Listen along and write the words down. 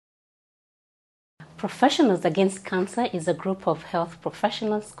Professionals Against Cancer is a group of health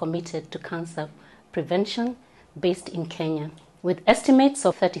professionals committed to cancer prevention based in Kenya. With estimates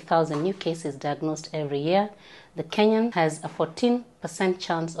of 30,000 new cases diagnosed every year, the Kenyan has a 14%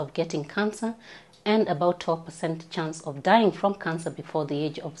 chance of getting cancer and about 12% chance of dying from cancer before the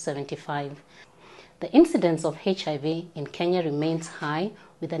age of 75. The incidence of HIV in Kenya remains high,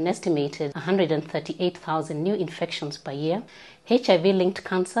 with an estimated 138,000 new infections per year. HIV-linked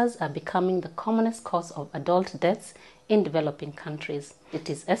cancers are becoming the commonest cause of adult deaths in developing countries.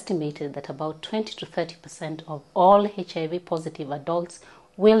 It is estimated that about 20 to 30% of all HIV-positive adults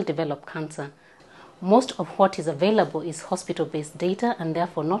will develop cancer. Most of what is available is hospital-based data and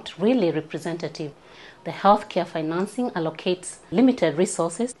therefore not really representative. The healthcare financing allocates limited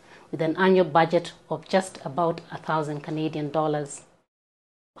resources with an annual budget of just about 1,000 Canadian dollars.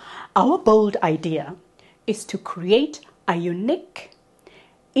 Our bold idea is to create a unique,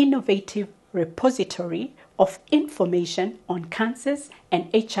 innovative repository of information on cancers and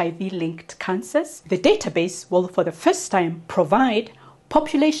HIV-linked cancers. The database will for the first time provide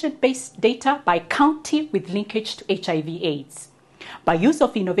population-based data by county with linkage to HIV/AIDS. By use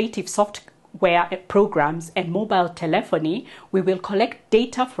of innovative software programs and mobile telephony, we will collect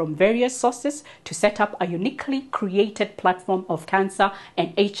data from various sources to set up a uniquely created platform of cancer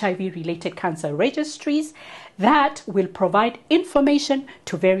and HIV-related cancer registries that will provide information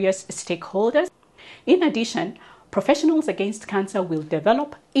to various stakeholders. In addition, Professionals Against Cancer will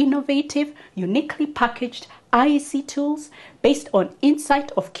develop innovative, uniquely packaged IEC tools based on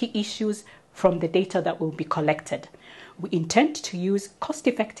insight of key issues from the data that will be collected. We intend to use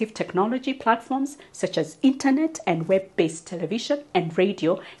cost-effective technology platforms such as internet and web-based television and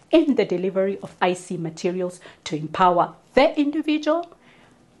radio in the delivery of IC materials to empower the individual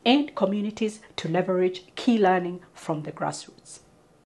and communities to leverage key learning from the grassroots.